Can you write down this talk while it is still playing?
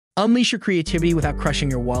Unleash your creativity without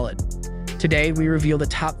crushing your wallet. Today, we reveal the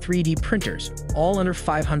top 3D printers, all under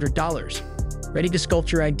 $500. Ready to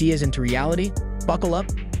sculpt your ideas into reality? Buckle up,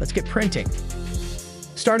 let's get printing.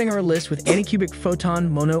 Starting our list with Anycubic Photon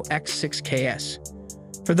Mono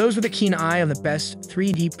X6KS. For those with a keen eye on the best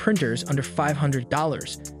 3D printers under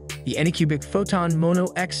 $500, the Anycubic Photon Mono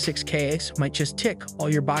X6KS might just tick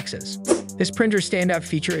all your boxes. This printer's standout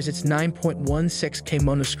feature is its 9.16K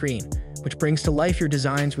mono screen, which brings to life your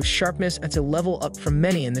designs with sharpness that's a level up from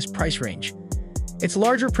many in this price range. Its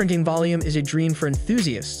larger printing volume is a dream for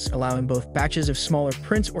enthusiasts, allowing both batches of smaller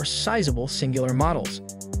prints or sizable singular models.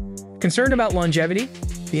 Concerned about longevity?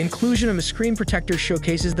 The inclusion of a screen protector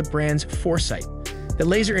showcases the brand's foresight. The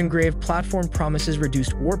laser-engraved platform promises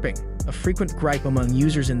reduced warping, a frequent gripe among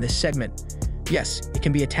users in this segment. Yes, it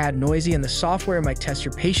can be a tad noisy and the software might test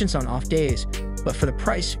your patience on off days, but for the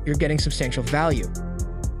price, you're getting substantial value.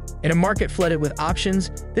 In a market flooded with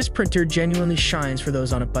options, this printer genuinely shines for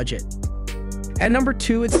those on a budget. At number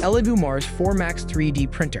 2, it's Elum Mars 4 Max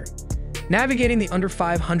 3D printer. Navigating the under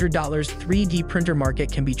 $500 3D printer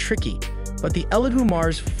market can be tricky, but the Elum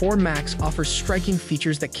Mars 4 Max offers striking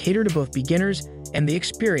features that cater to both beginners and the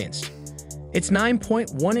experienced. Its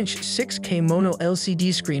 9.1-inch 6K mono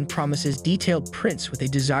LCD screen promises detailed prints with a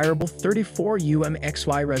desirable 34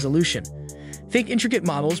 UMXY resolution. Think intricate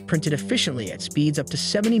models printed efficiently at speeds up to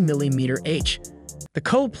 70 mm/h. The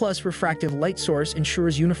Co Plus refractive light source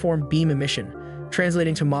ensures uniform beam emission,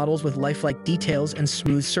 translating to models with lifelike details and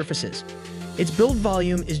smooth surfaces. Its build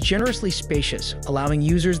volume is generously spacious, allowing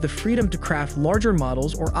users the freedom to craft larger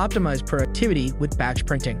models or optimize productivity with batch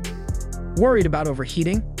printing. Worried about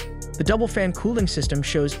overheating? The double-fan cooling system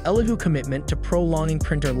shows Elu's commitment to prolonging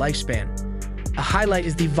printer lifespan. A highlight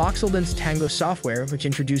is the VoxelLens Tango software, which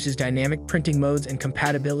introduces dynamic printing modes and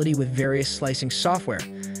compatibility with various slicing software.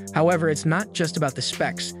 However, it's not just about the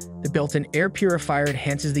specs. The built-in air purifier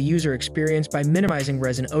enhances the user experience by minimizing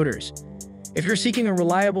resin odors. If you're seeking a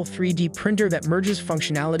reliable 3D printer that merges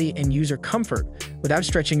functionality and user comfort without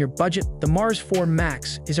stretching your budget, the Mars 4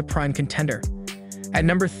 Max is a prime contender. At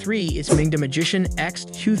number 3, it's MinGa Magician X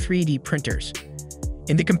 2 3D printers.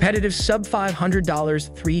 In the competitive sub-$500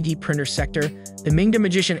 3D printer sector, the MinGa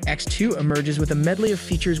Magician X2 emerges with a medley of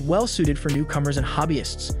features well-suited for newcomers and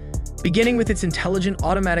hobbyists. Beginning with its intelligent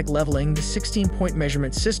automatic leveling, the 16-point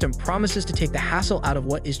measurement system promises to take the hassle out of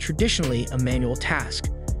what is traditionally a manual task.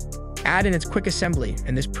 Add in its quick assembly,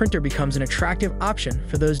 and this printer becomes an attractive option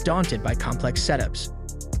for those daunted by complex setups.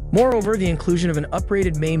 Moreover, the inclusion of an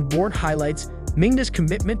upgraded main board highlights MinGa's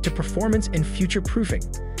commitment to performance and future-proofing.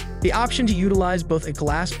 The option to utilize both a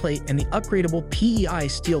glass plate and the upgradable PEI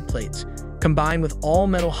steel plates, combined with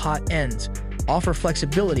all-metal hot ends, offer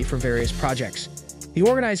flexibility for various projects. The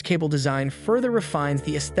organized cable design further refines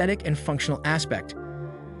the aesthetic and functional aspect.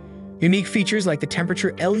 Unique features like the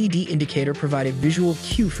temperature LED indicator provide a visual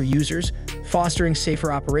cue for users, fostering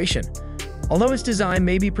safer operation. Although its design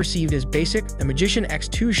may be perceived as basic, the Magician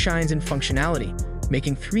X2 shines in functionality,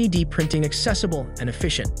 making 3D printing accessible and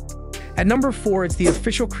efficient. At number 4, it's the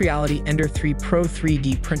official Creality Ender 3 Pro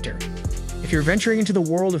 3D printer. If you're venturing into the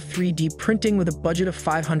world of 3D printing with a budget of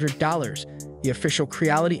 $500, the official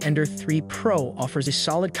Creality Ender 3 Pro offers a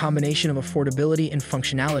solid combination of affordability and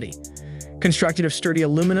functionality. Constructed of sturdy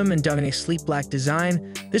aluminum and done in a sleek black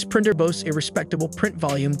design, this printer boasts a respectable print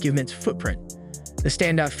volume given its footprint. The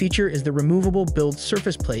standout feature is the removable build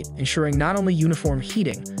surface plate, ensuring not only uniform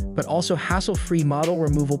heating, but also hassle-free model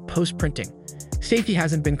removal post-printing. Safety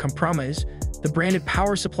hasn't been compromised. The branded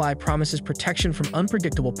power supply promises protection from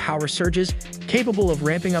unpredictable power surges, capable of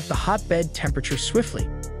ramping up the hotbed temperature swiftly.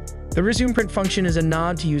 The resume print function is a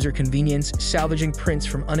nod to user convenience, salvaging prints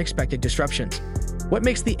from unexpected disruptions. What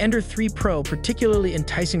makes the Ender 3 Pro particularly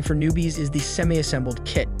enticing for newbies is the semi-assembled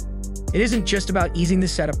kit. It isn't just about easing the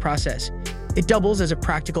setup process. It doubles as a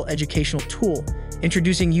practical educational tool,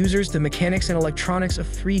 introducing users to the mechanics and electronics of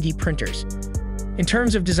 3D printers. In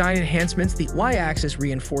terms of design enhancements, the Y-axis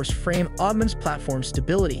reinforced frame augments platform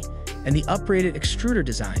stability, and the upgraded extruder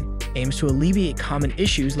design aims to alleviate common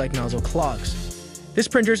issues like nozzle clogs. This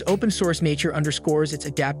printer's open-source nature underscores its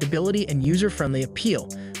adaptability and user-friendly appeal,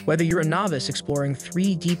 whether you're a novice exploring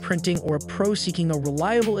 3D printing or a pro seeking a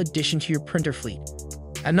reliable addition to your printer fleet.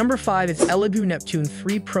 At number 5, it's Ultimaker Neptune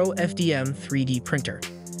 3 Pro FDM 3D printer.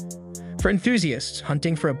 For enthusiasts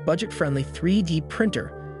hunting for a budget-friendly 3D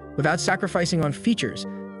printer without sacrificing on features,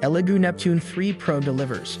 Ultimaker Neptune 3 Pro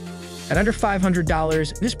delivers. At under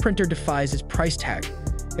 $500, this printer defies its price tag.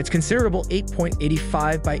 Its considerable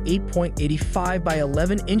 8.85 by 8.85 by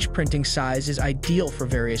 11-inch printing size is ideal for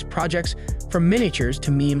various projects, from miniatures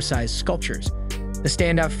to medium-sized sculptures. The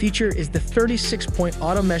standout feature is the 36-point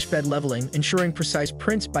auto mesh bed leveling, ensuring precise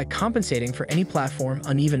prints by compensating for any platform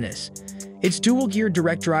unevenness. Its dual-gear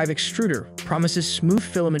direct drive extruder promises smooth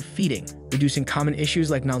filament feeding, reducing common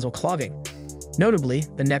issues like nozzle clogging. Notably,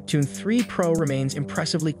 the Neptune 3 Pro remains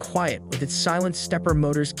impressively quiet, with its silent stepper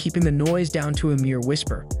motors keeping the noise down to a mere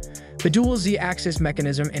whisper. The dual Z-axis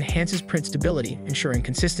mechanism enhances print stability, ensuring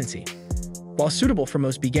consistency. While suitable for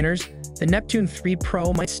most beginners, the Neptune 3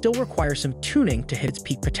 Pro might still require some tuning to hit its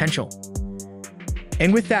peak potential.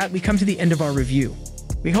 And with that, we come to the end of our review.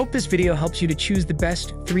 We hope this video helps you to choose the best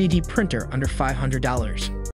 3D printer under $500.